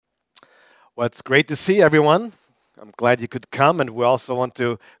Well, it's great to see everyone. I'm glad you could come, and we also want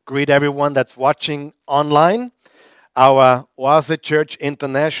to greet everyone that's watching online. Our Oase Church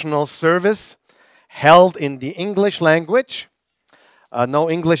International service held in the English language. No,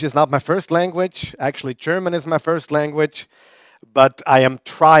 English is not my first language. Actually, German is my first language, but I am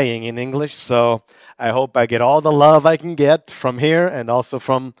trying in English, so I hope I get all the love I can get from here and also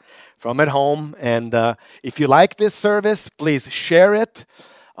from at home. And if you like this service, please share it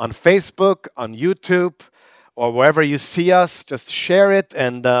on Facebook, on YouTube, or wherever you see us. Just share it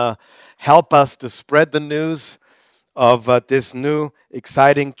and help us to spread the news of this new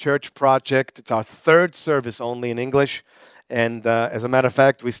exciting church project. It's our third service only in English. And as a matter of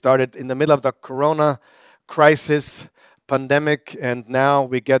fact, we started in the middle of the corona crisis pandemic, and now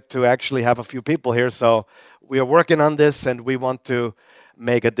we get to actually have a few people here. So we are working on this, and we want to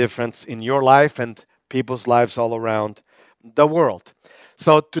make a difference in your life and people's lives all around the world.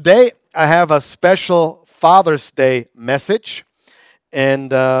 So today I have a special Father's Day message,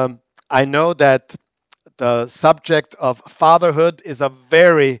 and I know that the subject of fatherhood is a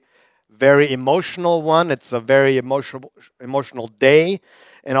very, very emotional one. It's a very emotional day,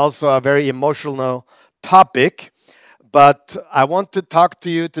 and also a very emotional topic. But I want to talk to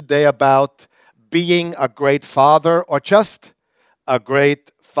you today about being a great father, or just a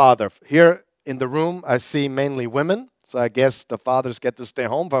great father. Here in the room, I see mainly women. So I guess the fathers get to stay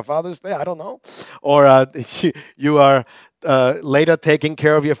home for Father's Day. I don't know. Or you are later taking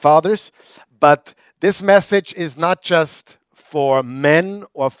care of your fathers. But this message is not just for men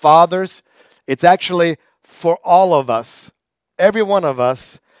or fathers. It's actually for all of us. Every one of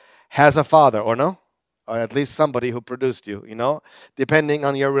us has a father, or no? Or at least somebody who produced you, depending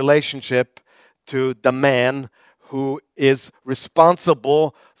on your relationship to the man who is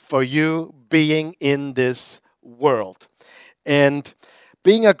responsible for you being in this world. And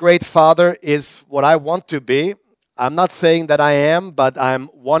being a great father is what I want to be. I'm not saying that I am, but I'm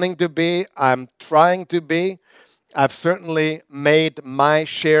wanting to be. I'm trying to be. I've certainly made my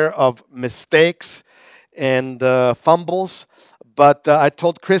share of mistakes and fumbles. But I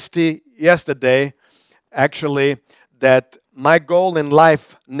told Christy yesterday, actually, that my goal in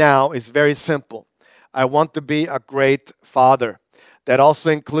life now is very simple. I want to be a great father. That also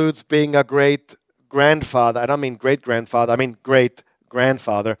includes being a great grandfather. I don't mean great grandfather, I mean great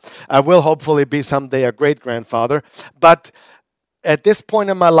grandfather. I will hopefully be someday a great grandfather. But at this point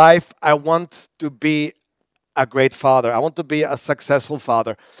in my life, I want to be a great father. I want to be a successful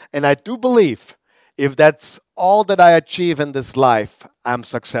father. And I do believe if that's all that I achieve in this life, I'm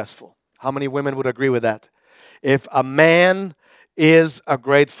successful. How many women would agree with that? If a man is a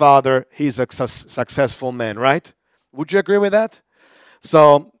great father, he's a successful man, right? Would you agree with that?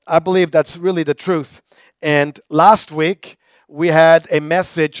 So I believe that's really the truth. And last week, we had a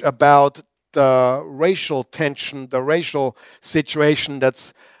message about the racial tension, the racial situation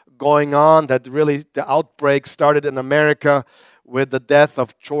that's going on, that really the outbreak started in America with the death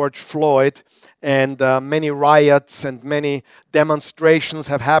of George Floyd. And many riots and many demonstrations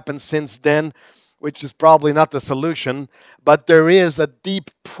have happened since then, which is probably not the solution. But there is a deep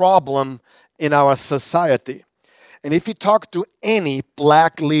problem in our society. And if you talk to any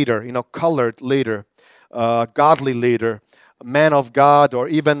black leader, colored leader, godly leader, a man of God, or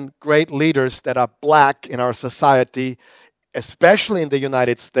even great leaders that are black in our society, especially in the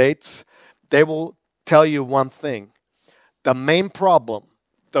United States, they will tell you one thing. The main problem,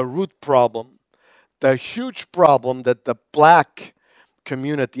 the root problem, the huge problem that the black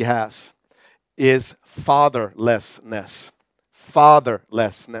community has is fatherlessness.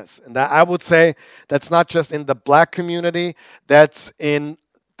 Fatherlessness. And that, I would say that's not just in the black community, that's in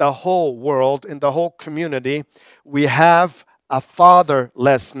the whole world, in the whole community. We have a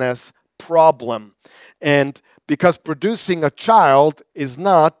fatherlessness problem. And because producing a child is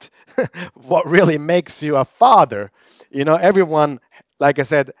not what really makes you a father. Everyone, like I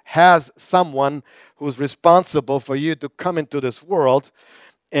said, has someone who's responsible for you to come into this world,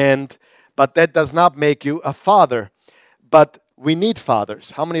 but that does not make you a father. But we need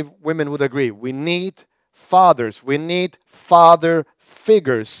fathers. How many women would agree? We need fathers. We need father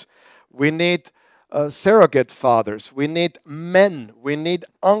figures. We need surrogate fathers. We need men. We need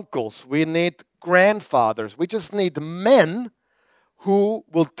uncles. We need grandfathers. We just need men who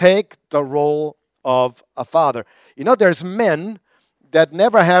will take the role of a father. There's men that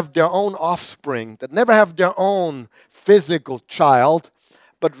never have their own offspring, that never have their own physical child,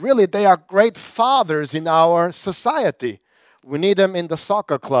 but really they are great fathers in our society. We need them in the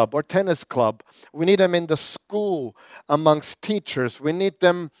soccer club or tennis club. We need them in the school amongst teachers. We need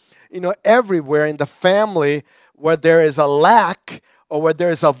them, everywhere in the family where there is a lack or where there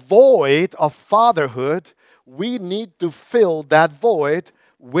is a void of fatherhood, we need to fill that void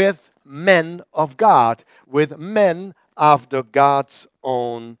with men of God, with men after God's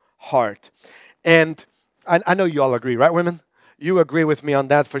own heart. And I know you all agree, right, women? You agree with me on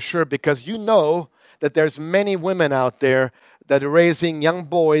that for sure, because you know that there's many women out there that are raising young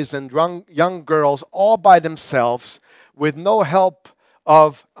boys and young girls all by themselves with no help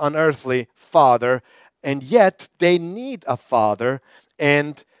of an earthly father, and yet they need a father.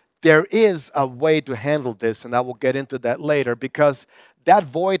 And there is a way to handle this, and I will get into that later, because that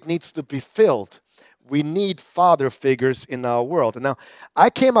void needs to be filled. We need father figures in our world. And now,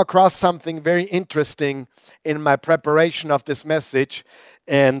 I came across something very interesting in my preparation of this message,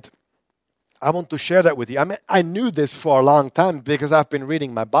 and I want to share that with you. I mean, I knew this for a long time because I've been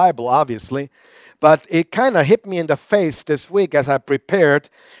reading my Bible, obviously, but it kind of hit me in the face this week as I prepared,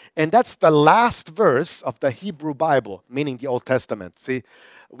 and that's the last verse of the Hebrew Bible, meaning the Old Testament. See,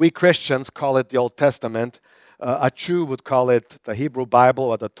 we Christians call it the Old Testament. A Jew would call it the Hebrew Bible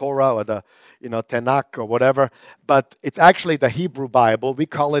or the Torah or the Tanakh or whatever, but it's actually the Hebrew Bible. We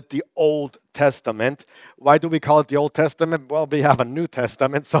call it the Old Testament. Why do we call it the Old Testament? Well, we have a New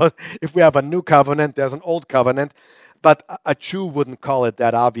Testament, so if we have a new covenant, there's an old covenant, but a Jew wouldn't call it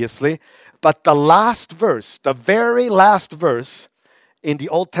that, obviously. But the last verse, the very last verse in the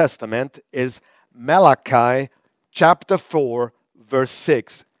Old Testament is Malachi chapter 4, verse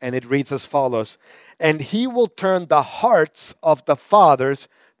 6, and it reads as follows: "And he will turn the hearts of the fathers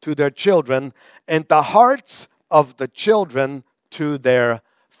to their children, and the hearts of the children to their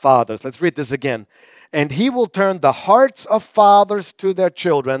fathers." Let's read this again. "And he will turn the hearts of fathers to their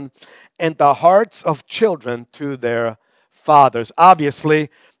children, and the hearts of children to their fathers." Obviously,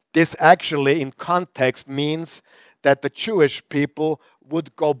 this actually in context means that the Jewish people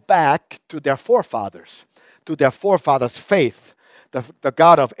would go back to their forefathers' faith, the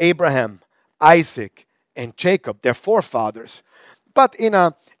God of Abraham, Isaac, and Jacob, their forefathers. But in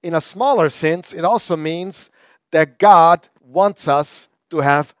a smaller sense, it also means that God wants us to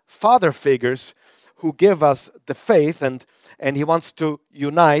have father figures who give us the faith, and he wants to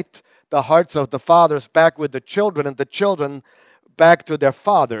unite the hearts of the fathers back with the children, and the children back to their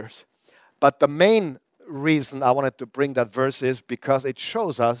fathers. But the main reason I wanted to bring that verse is because it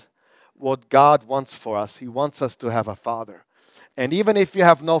shows us what God wants for us. He wants us to have a father. And even if you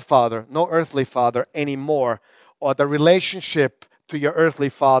have no father, no earthly father anymore, or the relationship to your earthly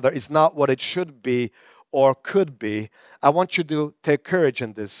father is not what it should be or could be, I want you to take courage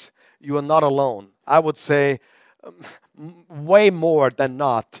in this. You are not alone. I would say way more than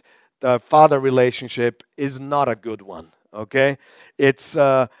not, the father relationship is not a good one. Okay? It's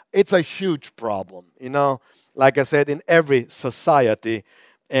a huge problem. Like I said, in every society,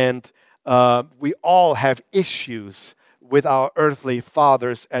 and we all have issues with our earthly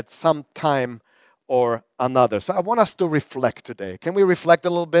fathers at some time or another. So I want us to reflect today. Can we reflect a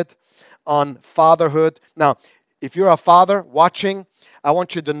little bit on fatherhood? Now, if you're a father watching, I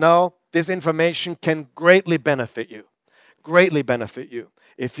want you to know this information can greatly benefit you. Greatly benefit you.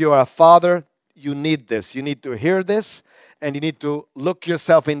 If you're a father, you need this. You need to hear this, and you need to look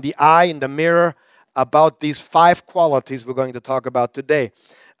yourself in the eye, in the mirror, about these 5 qualities we're going to talk about today.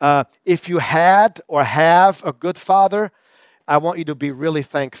 If you had or have a good father, I want you to be really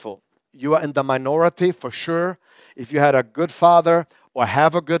thankful. You are in the minority for sure. If you had a good father or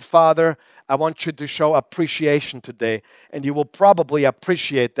have a good father, I want you to show appreciation today, and you will probably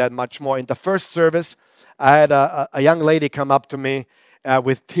appreciate that much more. In the first service, I had a young lady come up to me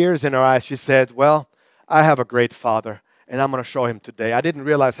with tears in her eyes. She said, "Well, I have a great father, and I'm going to show him today. I didn't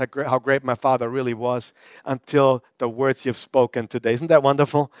realize how great my father really was until the words you've spoken today." Isn't that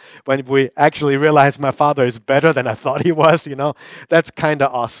wonderful? When we actually realize my father is better than I thought he was, that's kind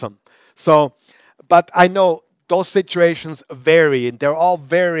of awesome. So, but I know those situations vary, and they're all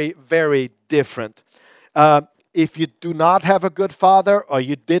very, very different. If you do not have a good father, or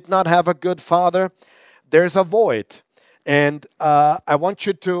you did not have a good father, there's a void. And I want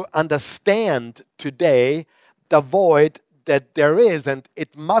you to understand today the void that there is, and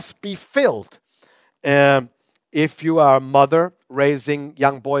it must be filled. If you are a mother raising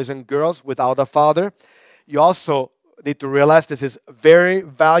young boys and girls without a father, you also need to realize this is very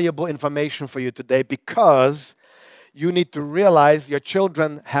valuable information for you today, because you need to realize your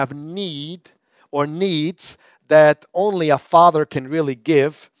children have needs that only a father can really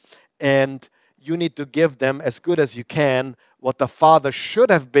give, and you need to give them as good as you can what the father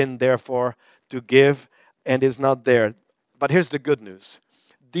should have been there for to give and is not there. But here's the good news.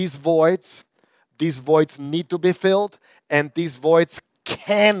 These voids need to be filled, and these voids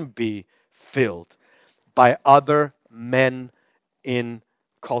can be filled by other men in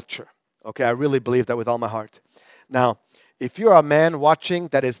culture. Okay, I really believe that with all my heart. Now, if you're a man watching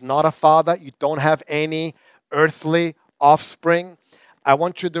that is not a father, you don't have any earthly offspring, I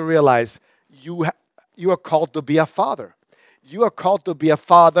want you to realize you are called to be a father. You are called to be a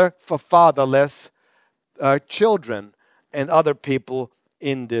father for fatherless children and other people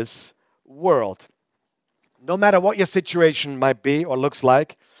in this world. No matter what your situation might be or looks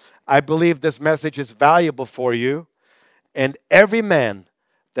like, I believe this message is valuable for you. And every man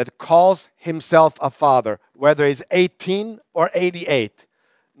that calls himself a father, whether he's 18 or 88,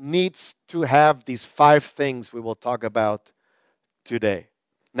 needs to have these 5 things we will talk about today.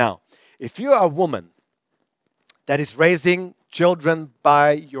 Now, if you're a woman that is raising children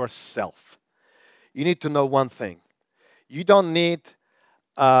by yourself, you need to know one thing. You don't need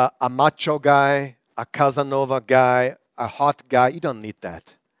a macho guy, a Casanova guy, a hot guy. You don't need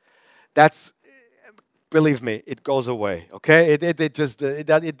that. That's, believe me, it goes away, okay?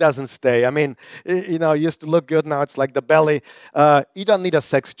 It doesn't stay. I mean, it used to look good, now it's like the belly. You don't need a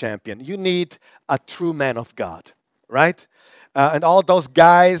sex champion. You need a true man of God, right? And all those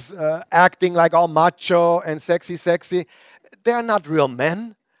guys acting like all macho and sexy, they're not real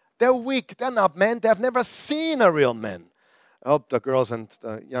men. They're weak. They're not men. They've never seen a real man. I hope the girls and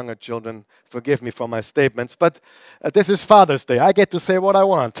the younger children forgive me for my statements, but this is Father's Day. I get to say what I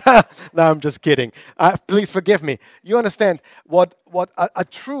want. No, I'm just kidding. Please forgive me. You understand what a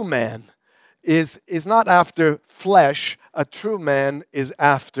true man is not after flesh. A true man is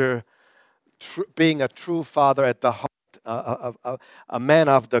after being a true father at the heart, a man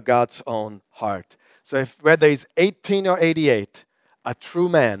after God's own heart. So whether he's 18 or 88, a true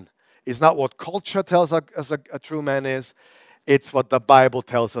man is not what culture tells us a true man is. It's what the Bible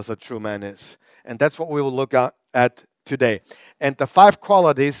tells us a true man is. And that's what we will look at today. And the 5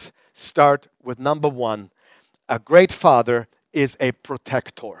 qualities start with number 1. A great father is a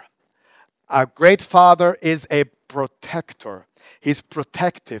protector. A great father is a protector. He's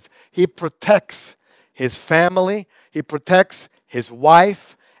protective. He protects his family. He protects his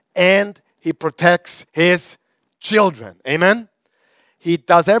wife. And he protects his children. Amen? He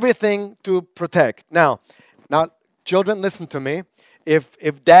does everything to protect. Now, children, listen to me.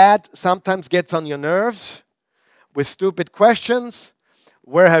 If dad sometimes gets on your nerves with stupid questions,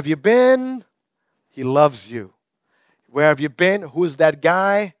 where have you been? He loves you. Where have you been? Who's that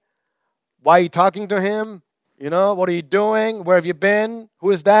guy? Why are you talking to him? What are you doing? Where have you been?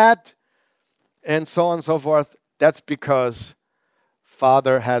 Who is that? And so on and so forth. That's because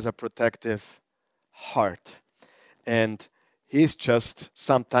Father has a protective heart. And he's just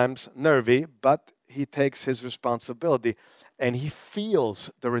sometimes nervy, but he takes his responsibility and he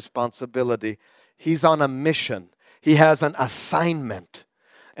feels the responsibility. He's on a mission. He has an assignment.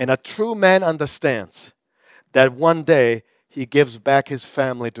 And a true man understands that one day he gives back his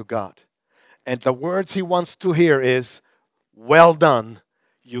family to God. And the words he wants to hear is, "Well done,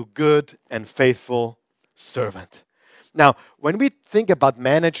 you good and faithful servant." Now, when we think about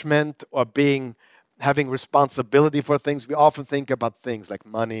management or having responsibility for things, we often think about things like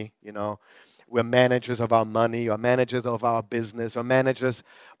money, We're managers of our money, or managers of our business, or managers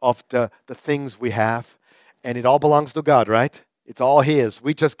of the things we have. And it all belongs to God, right? It's all His.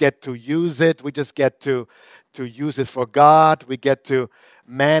 We just get to use it. We just get to use it for God. We get to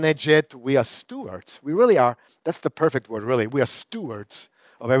manage it. We are stewards. We really are. That's the perfect word, really. We are stewards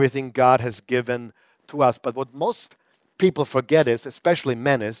of everything God has given to us. But what most people forget is, especially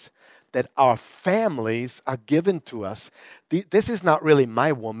men, is that our families are given to us. This is not really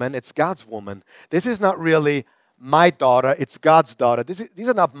my woman, it's God's woman. This is not really my daughter, it's God's daughter. These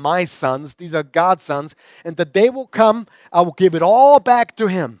are not my sons, these are God's sons. And the day will come, I will give it all back to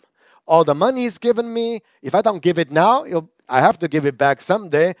Him. All the money He's given me, if I don't give it now, I have to give it back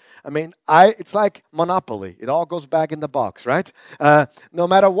someday. I mean, it's like Monopoly. It all goes back in the box, right? No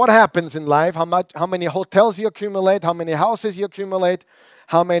matter what happens in life, how many hotels you accumulate, how many houses you accumulate,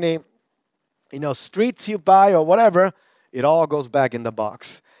 how many streets you buy or whatever, it all goes back in the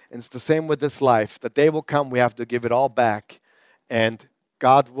box. And it's the same with this life. The day will come, we have to give it all back. And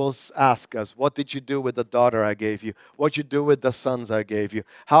God will ask us, what did you do with the daughter I gave you? What did you do with the sons I gave you?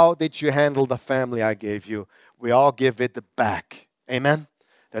 How did you handle the family I gave you? We all give it back. Amen?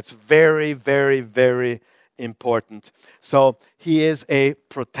 That's very, very, very important. So He is a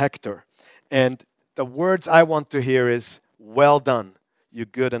protector. And the words I want to hear is, "Well done, you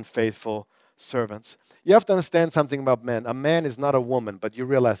good and faithful servants." You have to understand something about men. A man is not a woman, but you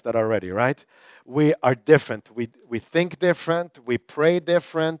realize that already, right? We are different. We think different. We pray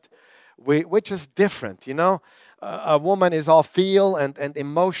different. We're just different, A woman is all feel and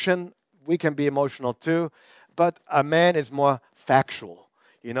emotion. We can be emotional too. But a man is more factual.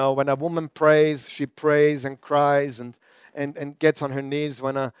 You know, when a woman prays, she prays and cries and gets on her knees.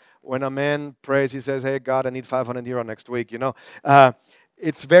 When a man prays, he says, "Hey, God, I need 500 euro next week." You know,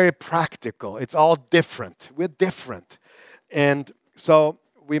 it's very practical. It's all different. We're different. And so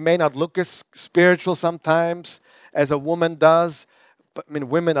we may not look as spiritual sometimes as a woman does. But, I mean,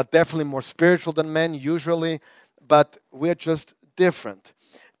 women are definitely more spiritual than men usually, but we're just different.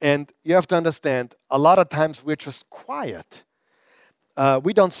 And you have to understand, a lot of times we're just quiet.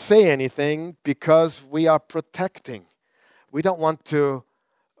 We don't say anything because we are protecting. We don't want to.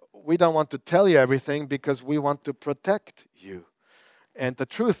 We don't want to tell you everything because we want to protect you. And the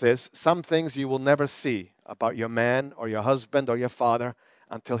truth is, some things you will never see about your man or your husband or your father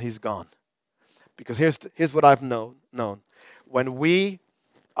until he's gone. Because here's what I've known. When we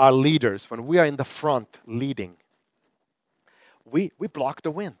are leaders, when we are in the front leading, we block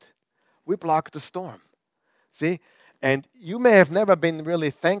the wind. We block the storm. See? And you may have never been really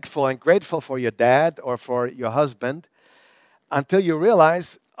thankful and grateful for your dad or for your husband until you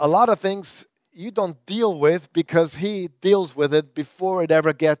realize a lot of things you don't deal with because he deals with it before it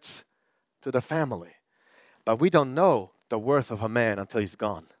ever gets to the family. But we don't know the worth of a man until he's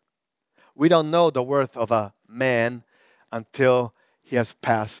gone. We don't know the worth of a man until he has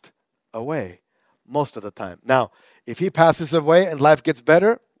passed away, most of the time. Now, if he passes away and life gets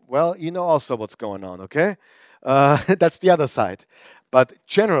better, well, you know also what's going on, okay? That's the other side. But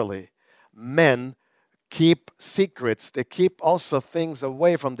generally, men keep secrets. They keep also things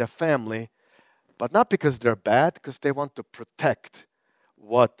away from their family, but not because they're bad, because they want to protect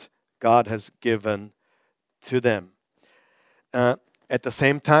what God has given to them. At the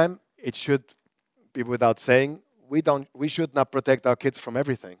same time, it should be without saying, we should not protect our kids from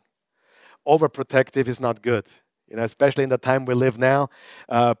everything. Overprotective is not good. You know, especially in the time we live now,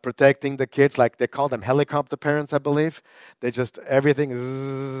 protecting the kids, like they call them helicopter parents, I believe. They just, everything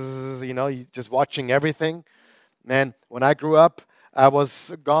is, you know, just watching everything. Man, when I grew up, I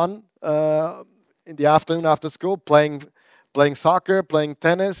was gone in the afternoon after school, playing soccer, playing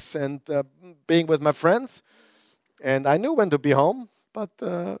tennis, and being with my friends. And I knew when to be home, but,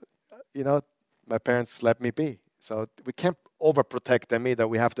 you know, my parents let me be. So we can't overprotect them either.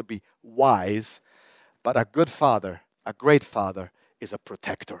 We have to be wise. But a good father, a great father, is a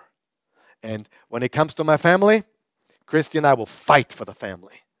protector. And when it comes to my family, Christy and I will fight for the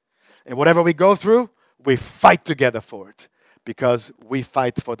family. And whatever we go through, we fight together for it because we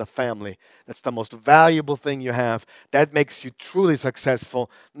fight for the family. That's the most valuable thing you have. That makes you truly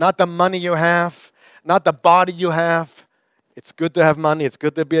successful. Not the money you have, not the body you have. It's good to have money. It's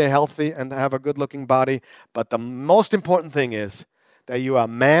good to be healthy and have a good-looking body. But the most important thing is that you are a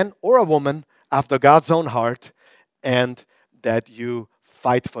man or a woman after God's own heart, and that you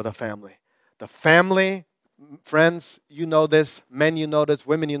fight for the family. The family, friends, you know this. Men, you know this.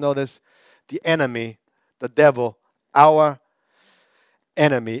 Women, you know this. The enemy, the devil, our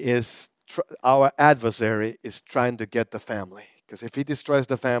enemy is, our adversary is trying to get the family. Because if he destroys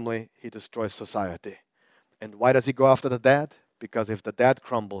the family, he destroys society. And why does he go after the dad? Because if the dad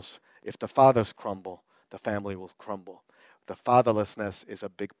crumbles, if the fathers crumble, the family will crumble. The fatherlessness is a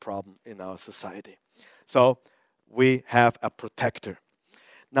big problem in our society. So we have a protector.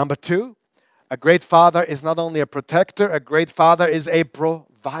 Number two, a great father is not only a protector, a great father is a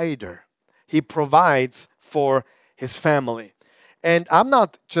provider. He provides for his family. And I'm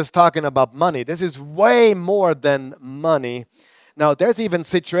not just talking about money. This is way more than money. Now, there's even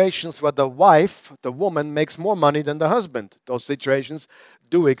situations where the wife, the woman, makes more money than the husband. Those situations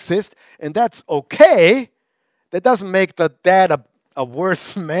do exist, and that's okay. That doesn't make the dad a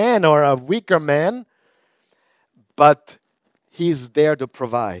worse man or a weaker man, but he's there to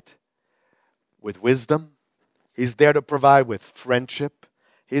provide with wisdom. He's there to provide with friendship.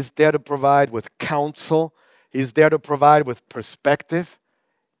 He's there to provide with counsel. He's there to provide with perspective.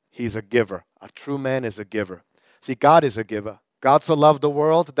 He's a giver. A true man is a giver. See, God is a giver. God so loved the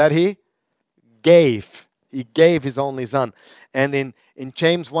world that he gave. He gave his only son. And in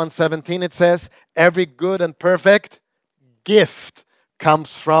James 1:17 it says, every good and perfect gift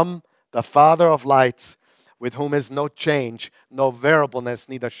comes from the Father of lights, with whom is no change, no variableness,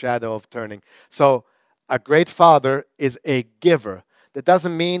 neither shadow of turning. So a great father is a giver. That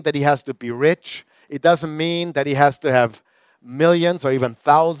doesn't mean that he has to be rich. It doesn't mean that he has to have millions or even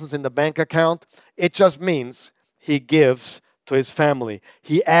thousands in the bank account. It just means he gives to his family.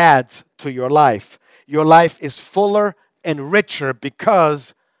 He adds to your life. Your life is fuller and richer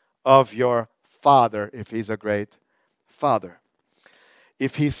because of your father, if he's a great father.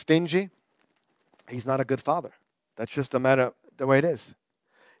 If he's stingy, he's not a good father. That's just the way it is.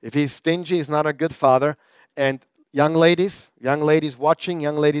 If he's stingy, he's not a good father. And young ladies watching,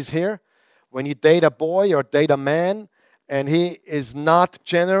 young ladies here, when you date a boy or date a man and he is not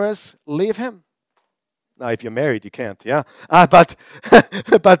generous, leave him. Now, if you're married, you can't, yeah? But,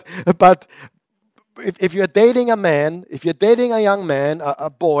 but if you're dating a man, if you're dating a young man, a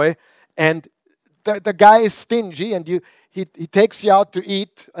boy, and the guy is stingy and he takes you out to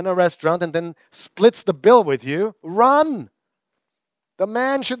eat in a restaurant and then splits the bill with you, run. The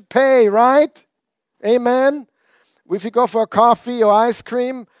man should pay, right? Amen? If you go for a coffee or ice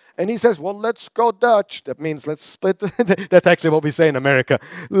cream and he says, well, let's go Dutch, that means let's split. That's actually what we say in America.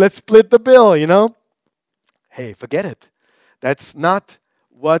 Let's split the bill, you know? Hey, forget it. That's not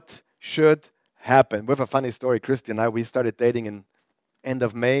what should happen. We have a funny story. Christy and I, we started dating in end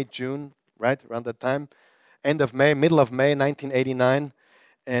of May, June, right? Around that time. End of May, middle of May, 1989.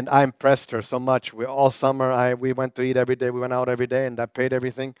 And I impressed her so much. All summer, we went to eat every day. We went out every day, and I paid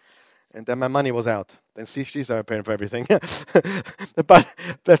everything. And then my money was out. Then she started paying for everything. But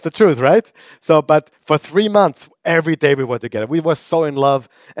that's the truth, right? But for 3 months, every day we were together. We were so in love.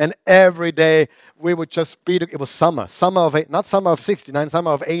 And every day we would just be together. It was summer. Not summer of 69,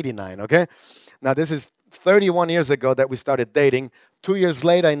 summer of 89, okay? Now, this is 31 years ago that we started dating. 2 years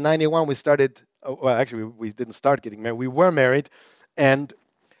later, in 91, we started, well, actually, we didn't start getting married. We were married.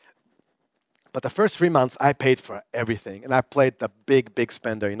 But the first 3 months, I paid for everything. And I played the big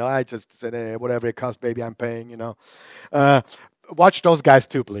spender. You know, I just said, hey, whatever it costs, baby, I'm paying, you know. Watch those guys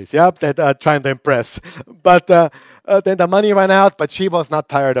too, please. Yeah, that are trying to impress. But then the money ran out, but she was not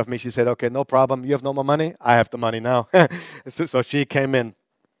tired of me. She said, okay, no problem. You have no more money? I have the money now. So she came in.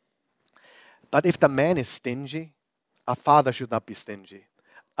 But if the man is stingy, a father should not be stingy.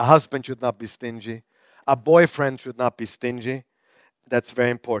 A husband should not be stingy. A boyfriend should not be stingy. That's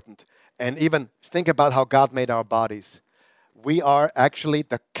very important. And even think about how God made our bodies. We are actually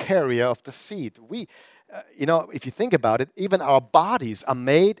the carrier of the seed. If you think about it, even our bodies are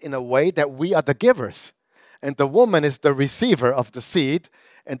made in a way that we are the givers. And the woman is the receiver of the seed.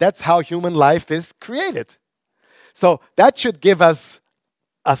 And that's how human life is created. So that should give us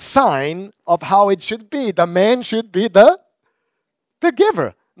a sign of how it should be. The man should be the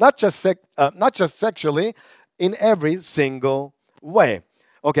giver, not just sexually, in every single way.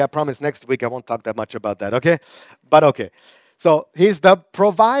 Okay, I promise next week I won't talk that much about that, okay? But okay. So he's the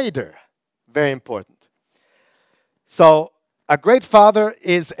provider. Very important. So a great father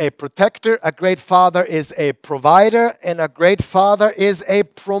is a protector, a great father is a provider, and a great father is a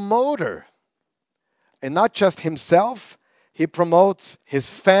promoter. And not just himself, he promotes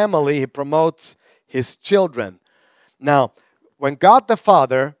his family, he promotes his children. Now, when God the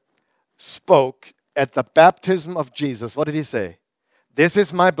Father spoke at the baptism of Jesus, what did he say? This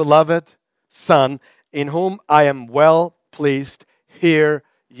is my beloved Son, in whom I am well pleased. Hear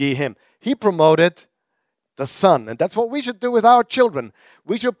ye him. He promoted the Son. And that's what we should do with our children.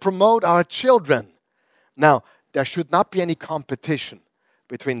 We should promote our children. Now, there should not be any competition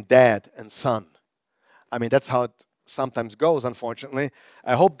between dad and son. I mean, that's how it sometimes goes, unfortunately.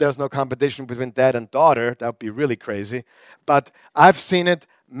 I hope there's no competition between dad and daughter. That would be really crazy. But I've seen it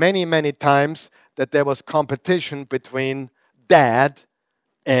many, many times that there was competition between dad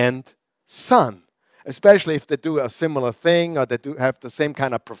and son, especially if they do a similar thing or they do have the same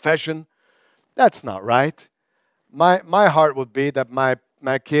kind of profession. That's not right. My heart would be that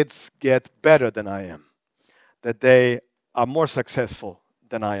my kids get better than I am, that they are more successful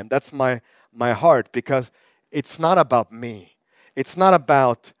than I am. That's my heart, because it's not about me. It's not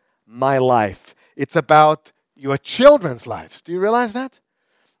about my life. It's about your children's lives. Do you realize that?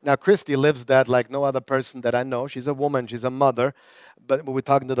 Now, Christy lives that like no other person that I know. She's a woman, she's a mother, but we're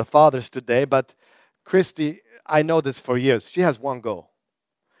talking to the fathers today. But Christy, I know this for years. She has one goal.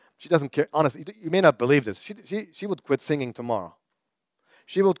 She doesn't care. Honestly, you may not believe this. She would quit singing tomorrow.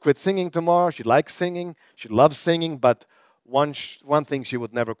 She would quit singing tomorrow. She likes singing. She loves singing. But one thing she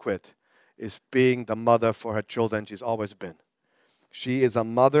would never quit is being the mother for her children. She's always been. She is a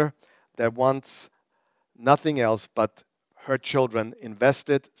mother that wants nothing else but her children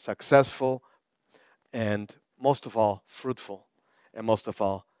invested, successful, and most of all, fruitful, and most of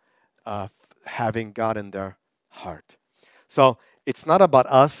all, having God in their heart. So it's not about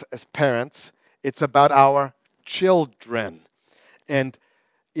us as parents, it's about our children. And,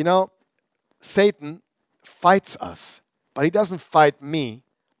 Satan fights us, but he doesn't fight me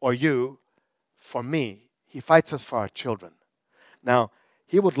or you for me. He fights us for our children. Now,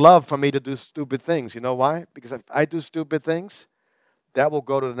 he would love for me to do stupid things. You know why? Because if I do stupid things, that will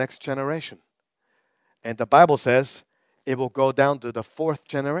go to the next generation. And the Bible says it will go down to the 4th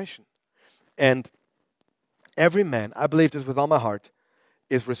generation. And every man, I believe this with all my heart,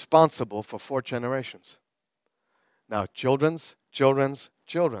 is responsible for 4 generations. Now, children's.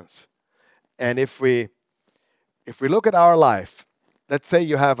 And if we look at our life, let's say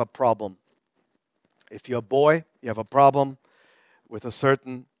you have a problem. If you're a boy, you have a problem with a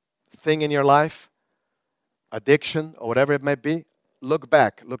certain thing in your life, addiction or whatever it may be, look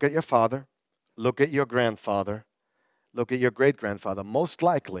back. Look at your father. Look at your grandfather. Look at your great-grandfather. Most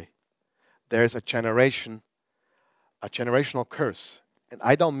likely, there's a generational curse. And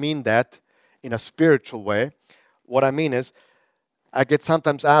I don't mean that in a spiritual way. What I mean is, I get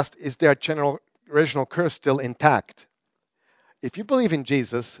sometimes asked, is there a generational curse still intact? If you believe in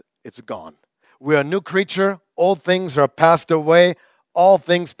Jesus, it's gone. We're a new creature. Old things are passed away. All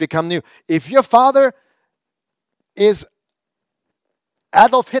things become new. If your father is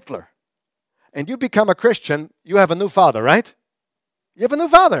Adolf Hitler and you become a Christian, you have a new father, right? You have a new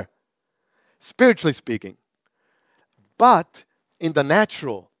father, spiritually speaking. But in the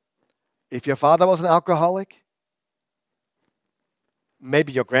natural, if your father was an alcoholic,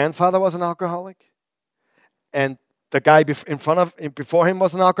 maybe your grandfather was an alcoholic, and the guy before him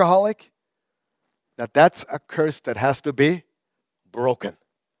was an alcoholic, that's a curse that has to be broken.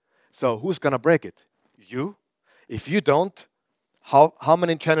 So who's going to break it? You? If you don't, how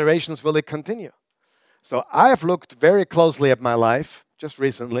many generations will it continue? So I've looked very closely at my life just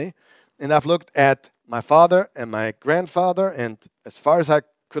recently, and I've looked at my father and my grandfather, and as far as I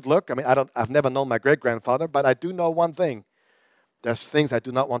could look, I've never known my great-grandfather, but I do know one thing. There's things I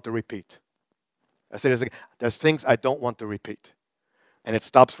do not want to repeat. I say there's things I don't want to repeat. And it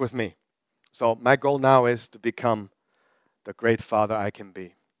stops with me. So my goal now is to become the great father I can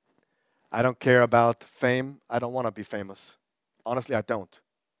be. I don't care about fame. I don't want to be famous. Honestly, I don't.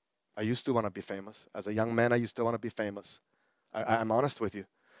 I used to want to be famous. As a young man, I used to want to be famous. I'm honest with you.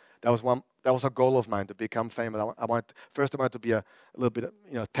 That was a goal of mine, to become famous. First I wanted to be a little bit,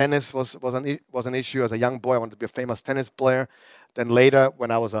 tennis was an issue. As a young boy, I wanted to be a famous tennis player. Then later,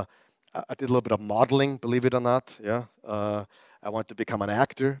 when I did a little bit of modeling, believe it or not. Yeah, I wanted to become an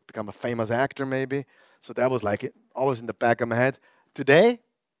actor, become a famous actor maybe. So that was like always in the back of my head. Today,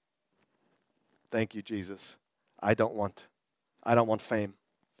 thank you, Jesus. I don't want fame.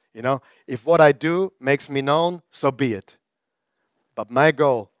 If what I do makes me known, so be it. But my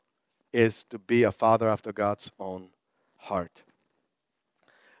goal is to be a father after God's own heart.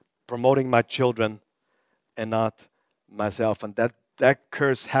 Promoting my children and not myself. And that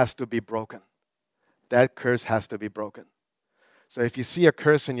curse has to be broken. That curse has to be broken. So if you see a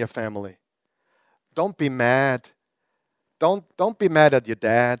curse in your family, don't be mad. Don't be mad at your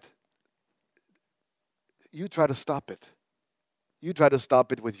dad. You try to stop it. You try to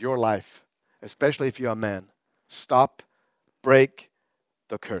stop it with your life, especially if you're a man. Stop, break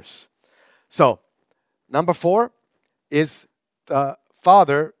the curse. So, number 4 is the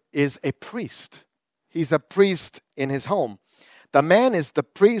father is a priest. He's a priest in his home. The man is the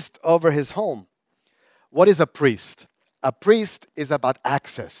priest over his home. What is a priest? A priest is about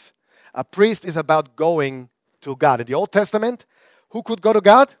access. A priest is about going to God. In the Old Testament, who could go to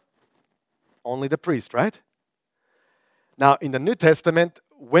God? Only the priest, right? Now, in the New Testament,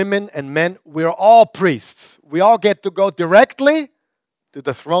 women and men, we're all priests. We all get to go directly to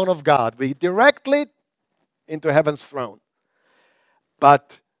the throne of God. We directly into heaven's throne.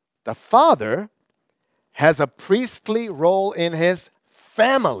 But the father has a priestly role in his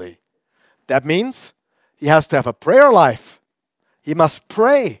family. That means he has to have a prayer life. He must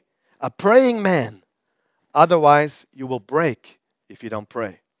pray, a praying man. Otherwise, you will break if you don't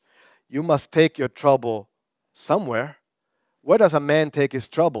pray. You must take your trouble somewhere. Where does a man take his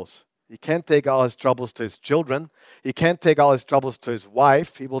troubles? He can't take all his troubles to his children. He can't take all his troubles to his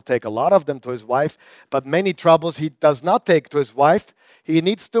wife. He will take a lot of them to his wife. But many troubles he does not take to his wife. He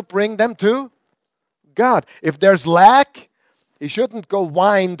needs to bring them to God. If there's lack, he shouldn't go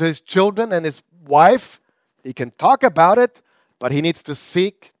whine to his children and his wife. He can talk about it, but he needs to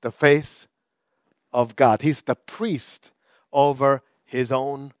seek the face of God. He's the priest over his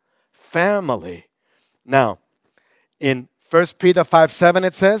own family. Now, in 1 Peter 5:7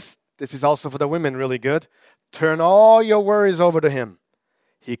 it says, this is also for the women really good, turn all your worries over to him.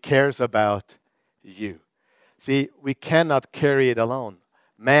 He cares about you. See, we cannot carry it alone.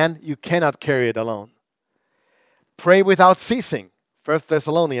 Man, you cannot carry it alone. Pray without ceasing. 1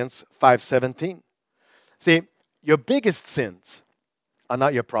 Thessalonians 5:17. See, your biggest sins are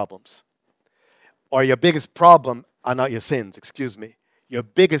not your problems. Or your biggest problem are not your sins, excuse me. Your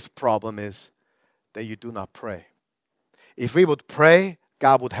biggest problem is that you do not pray. If we would pray,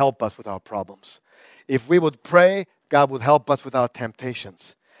 God would help us with our problems. If we would pray, God would help us with our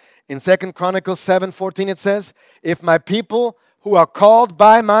temptations. In 2 Chronicles 7:14 it says, if my people who are called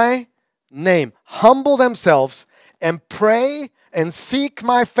by my name humble themselves and pray and seek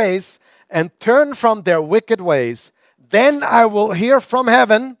my face and turn from their wicked ways, then I will hear from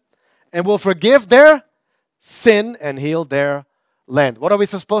heaven and will forgive their sin and heal their land. What are we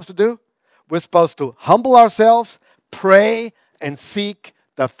supposed to do? We're supposed to humble ourselves, pray, and seek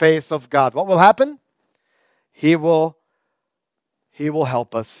the face of God. What will happen? He will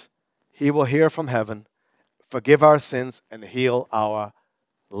help us. He will hear from heaven, forgive our sins, and heal our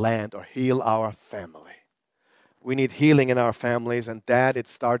land or heal our family. We need healing in our families, and Dad, it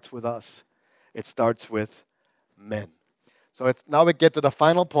starts with us. It starts with men. So now we get to the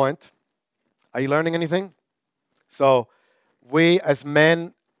final point. Are you learning anything? So we as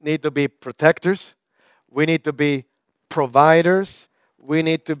men need to be protectors. We need to be providers. We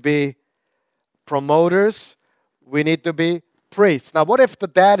need to be promoters. We need to be priests. Now, what if the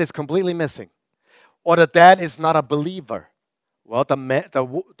dad is completely missing? Or the dad is not a believer? Well,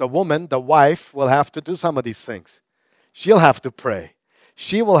 the woman, the wife, will have to do some of these things. She'll have to pray.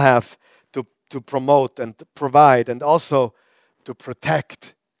 She will have to promote and to provide and also to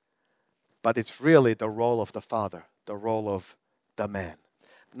protect. But it's really the role of the father, the role of the man.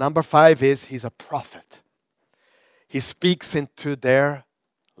 Number 5 is he's a prophet. He speaks into their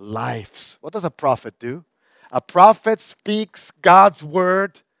lives. What does a prophet do? A prophet speaks God's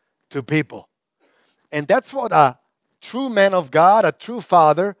word to people. And that's what a true man of God, a true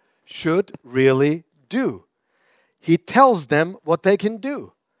father, should really do. He tells them what they can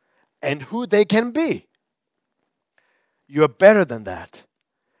do and who they can be. You're better than that.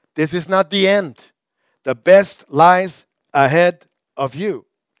 This is not the end. The best lies ahead of you.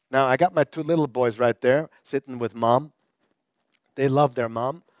 Now, I got my 2 little boys right there sitting with mom. They love their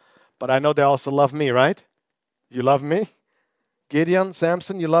mom, but I know they also love me, right? You love me? Gideon,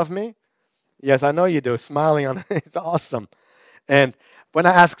 Samson, you love me? Yes, I know you do. Smiling on it. It's awesome. And when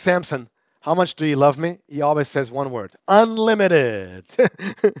I ask Samson, how much do you love me? He always says one word, unlimited.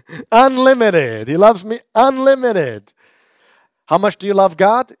 Unlimited. He loves me unlimited. How much do you love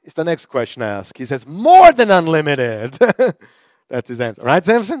God? It's the next question I ask. He says, more than unlimited. That's his answer. Right,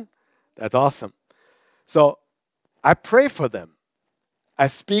 Samson? That's awesome. So I pray for them. I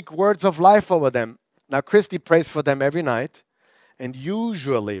speak words of life over them. Now, Christy prays for them every night. And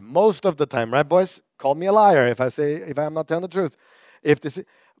usually, most of the time, right, boys? Call me a liar if I'm not telling the truth.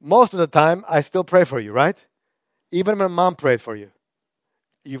 Most of the time, I still pray for you, right? Even when mom prayed for you.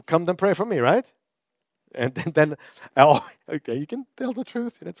 You come and pray for me, right? And then okay, you can tell the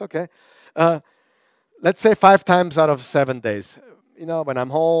truth. It's okay. Let's say 5 times out of 7 days. You know, when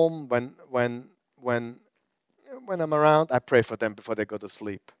I'm home, when I'm around, I pray for them before they go to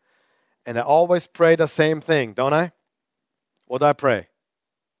sleep. And I always pray the same thing, don't I? What do I pray?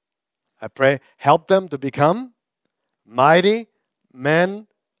 I pray, help them to become mighty men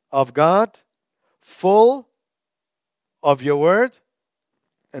of God, full of your word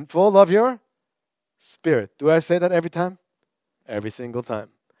and full of your spirit. Do I say that every time? Every single time.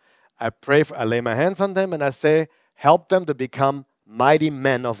 I lay my hands on them and I say, help them to become mighty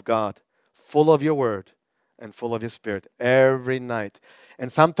men of God, full of your word and full of your spirit every night.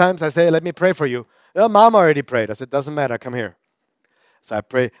 And sometimes I say, let me pray for you. Well, mom already prayed. I said, doesn't matter, come here. So I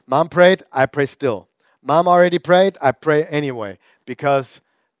pray. Mom prayed, I pray still. Mom already prayed, I pray anyway. Because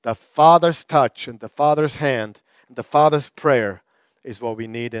the Father's touch and the Father's hand and the Father's prayer is what we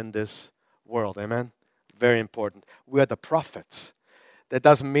need in this world. Amen? Very important. We are the prophets. That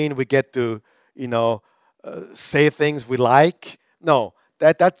doesn't mean we get to, say things we like. No,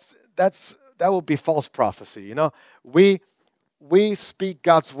 that would be false prophecy. We speak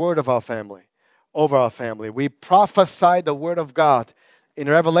God's word of our family, over our family. We prophesy the word of God. In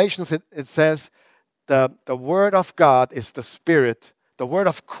Revelations, it says the word of God is the spirit. The word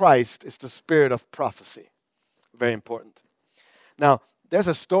of Christ is the spirit of prophecy. Very important. Now, there's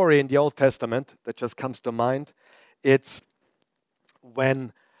a story in the Old Testament that just comes to mind. It's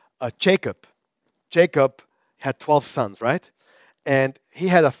when Jacob had 12 sons, right? And he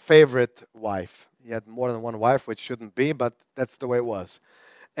had a favorite wife. He had more than one wife, which shouldn't be, but that's the way it was.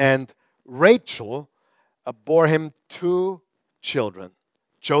 And Rachel bore him 2 children,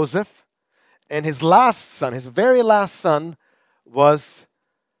 Joseph, and his very last son was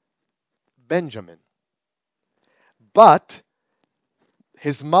Benjamin. But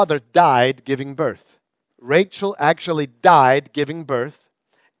his mother died giving birth. Rachel actually died giving birth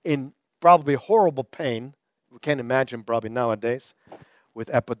in probably horrible pain. We can't imagine probably nowadays with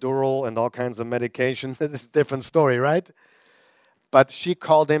epidural and all kinds of medication. It's a different story, right? But she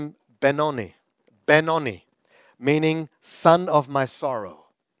called him Benoni, meaning son of my sorrow.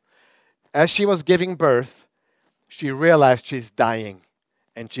 As she was giving birth, she realized she's dying,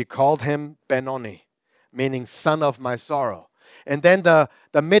 and she called him Benoni, meaning son of my sorrow. And then the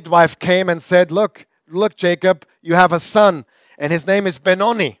midwife came and said, look, Jacob, you have a son, and his name is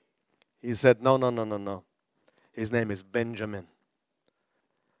Benoni. He said, no, no, no, no, no. His name is Benjamin,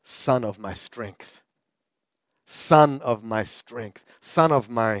 son of my strength, son of my strength, son of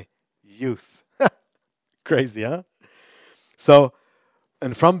my youth. Crazy, huh? So,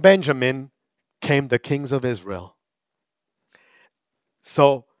 and from Benjamin came the kings of Israel.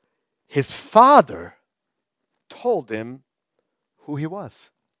 So, his father told him who he was.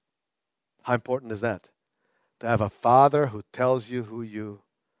 How important is that? To have a father who tells you who you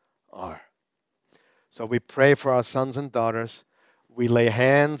are. So we pray for our sons and daughters. We lay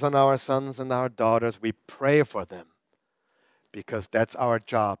hands on our sons and our daughters. We pray for them because that's our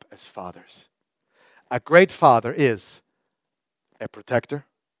job as fathers. A great father is a protector,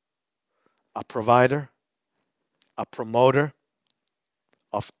 a provider, a promoter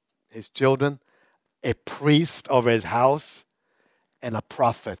of his children, a priest over his house, and a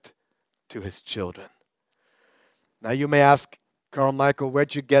prophet to his children. Now you may ask, Carl Michael,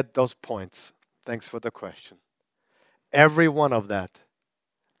 where'd you get those points? Thanks for the question. Every one of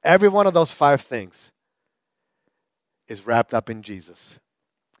those 5 things is wrapped up in Jesus.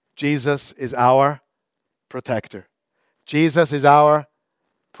 Jesus is our protector. Jesus is our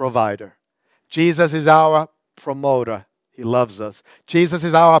provider. Jesus is our promoter. He loves us. Jesus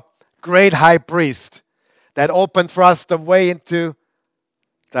is our great high priest that opened for us the way into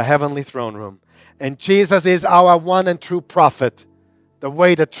the heavenly throne room. And Jesus is our one and true prophet, the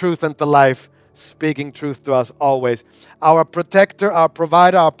way, the truth, and the life, speaking truth to us always. Our protector, our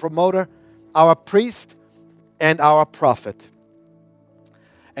provider, our promoter, our priest, and our prophet.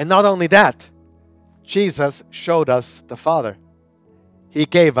 And not only that, Jesus showed us the Father. He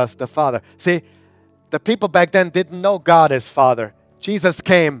gave us the Father. See, the people back then didn't know God as Father. Jesus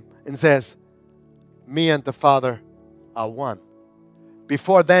came and says, me and the Father are one.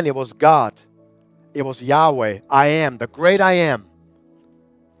 Before then, it was God. It was Yahweh. I am, the great I am.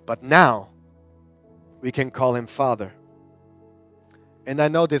 But now, we can call him Father. And I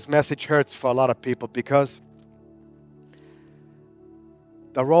know this message hurts for a lot of people because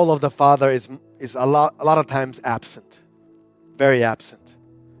the role of the Father is a lot of times absent. Very absent.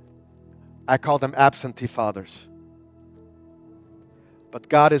 I call them absentee fathers. But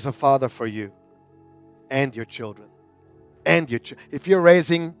God is a father for you and your children. If you're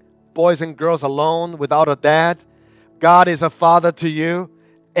raising boys and girls alone without a dad, God is a father to you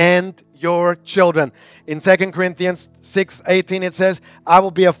and your children. In 2 Corinthians 6:18 it says, I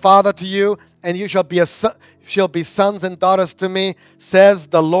will be a father to you, and you shall be sons and daughters to me, says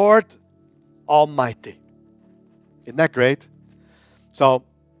the Lord Almighty. Isn't that great? So,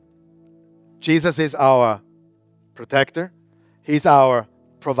 Jesus is our protector. He's our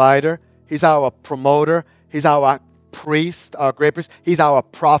provider. He's our promoter. He's our priest, our great priest. He's our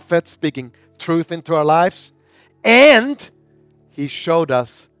prophet, speaking truth into our lives. And he showed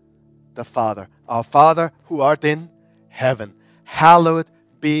us the Father. Our Father who art in heaven. Hallowed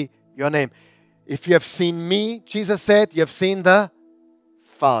be your name. If you have seen me, Jesus said, you have seen the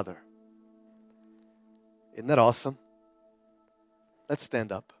Father. Isn't that awesome? Let's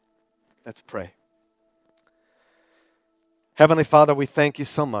stand up. Let's pray. Heavenly Father, we thank you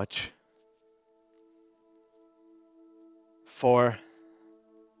so much for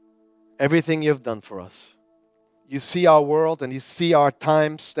everything you've done for us. You see our world and you see our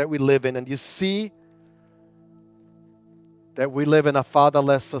times that we live in, and you see that we live in a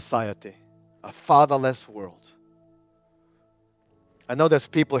fatherless society, a fatherless world. I know there's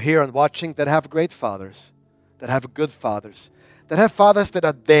people here and watching that have great fathers, that have good fathers, that have fathers that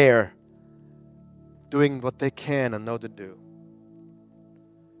are there doing what they can and know to do.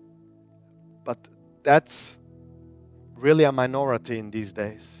 But that's really a minority in these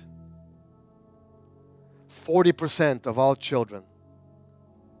days. 40% of all children,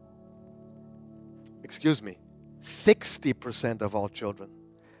 60% of all children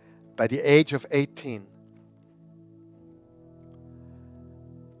by the age of 18,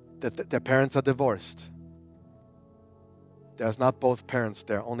 that their parents are divorced. There's not both parents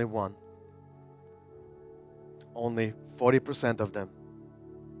there, only one. Only 40% of them.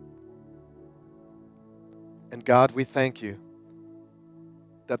 And God, we thank you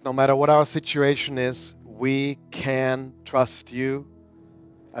that no matter what our situation is, we can trust you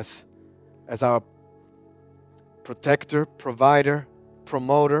as our protector, provider,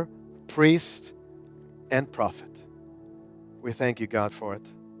 promoter, priest, and prophet. We thank you, God, for it.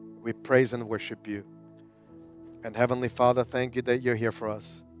 We praise and worship you. And Heavenly Father, thank you that you're here for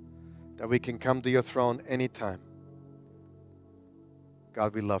us, that we can come to your throne anytime.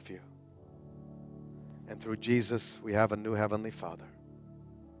 God, we love you. And through Jesus, we have a new Heavenly Father.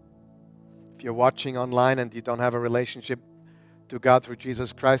 If you're watching online and you don't have a relationship to God through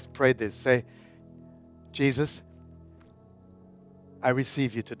Jesus Christ, pray this. Say, Jesus, I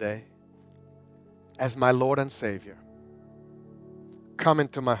receive you today as my Lord and Savior. Come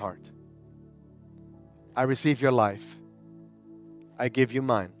into my heart. I receive your life. I give you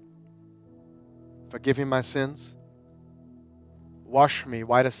mine. Forgive me my sins. Wash me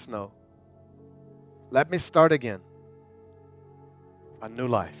white as snow. Let me start again. A new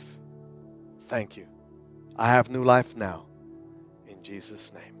life. Thank you. I have new life now. In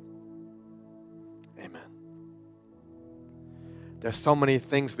Jesus' name. Amen. There's so many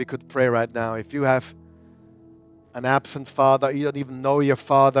things we could pray right now. If you have an absent father, you don't even know your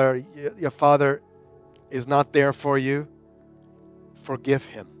father is not there for you, forgive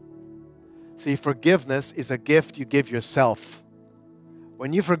him. See, forgiveness is a gift you give yourself.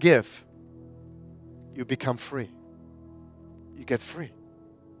 When you forgive, you become free. You get free.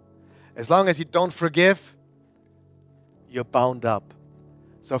 As long as you don't forgive, you're bound up.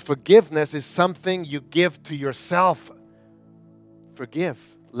 So forgiveness is something you give to yourself. Forgive.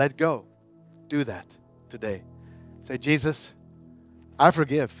 Let go. Do that today. Say, Jesus, I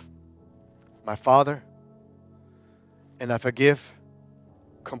forgive my father, and I forgive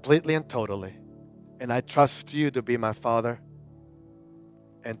completely and totally. And I trust you to be my father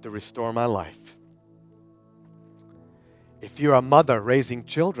and to restore my life. If you're a mother raising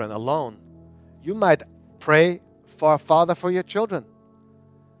children alone, you might pray for a father for your children.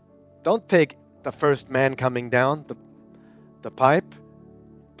 Don't take the first man coming down the pipe.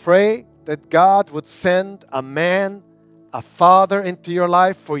 Pray that God would send a man, a father into your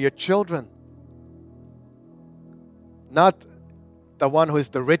life for your children. Not the one who is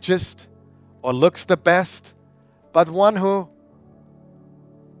the richest or looks the best, but one who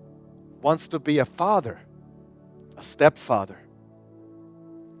wants to be a father, a stepfather,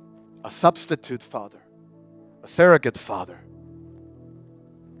 a substitute father, a surrogate father.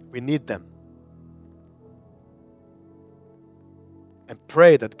 We need them. And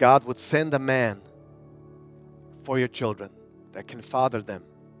pray that God would send a man for your children that can father them.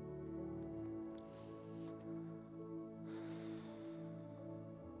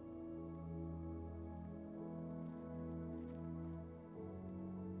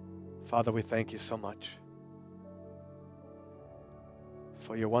 Father, we thank you so much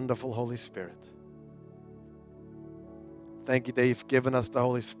for your wonderful Holy Spirit. Thank you that you've given us the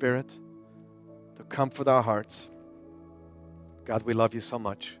Holy Spirit to comfort our hearts. God, we love you so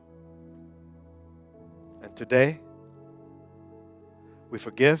much. And today, we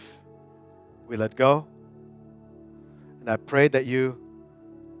forgive, we let go, and I pray that you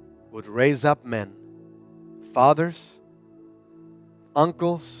would raise up men, fathers,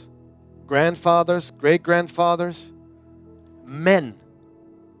 uncles, grandfathers, great-grandfathers, men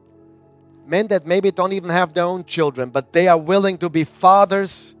that maybe don't even have their own children, but they are willing to be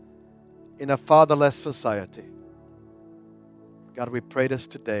fathers in a fatherless society. God, we pray this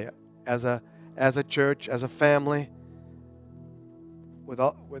today as a church, as a family,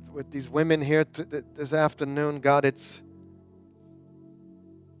 with these women here this afternoon. God,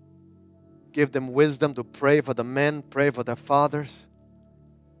 give them wisdom to pray for the men, pray for their fathers.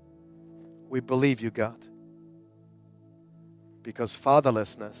 We believe you, God, because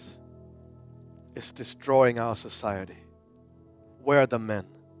fatherlessness is destroying our society. Where are the men?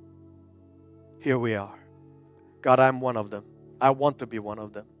 Here we are. God, I'm one of them. I want to be one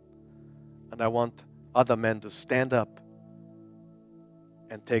of them. And I want other men to stand up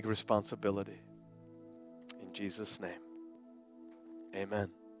and take responsibility. In Jesus' name. Amen.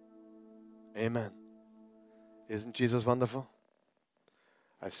 Amen. Isn't Jesus wonderful?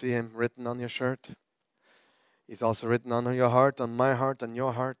 I see him written on your shirt. He's also written on your heart, on my heart, on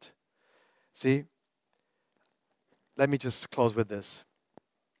your heart. See, let me just close with this.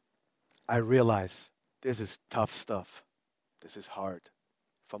 I realize this is tough stuff. This is hard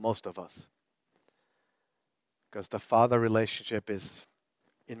for most of us. Because the father relationship is,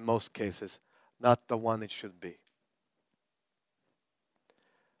 in most cases, not the one it should be.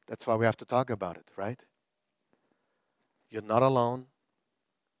 That's why we have to talk about it, right? You're not alone.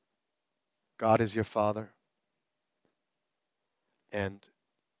 God is your father. And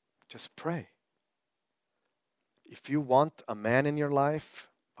just pray. If you want a man in your life,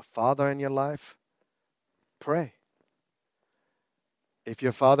 a father in your life, pray. If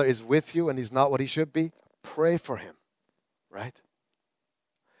your father is with you and he's not what he should be, pray for him, right?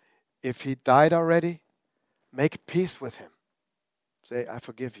 If he died already, make peace with him. Say, I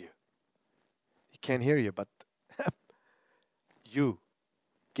forgive you. He can't hear you, but you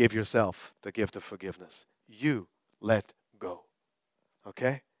give yourself the gift of forgiveness. You let go.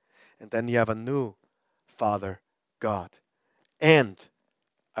 Okay? And then you have a new Father, God, and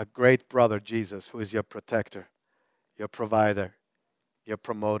a great brother, Jesus, who is your protector, your provider, your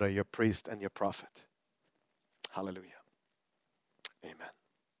promoter, your priest, and your prophet. Hallelujah. Amen.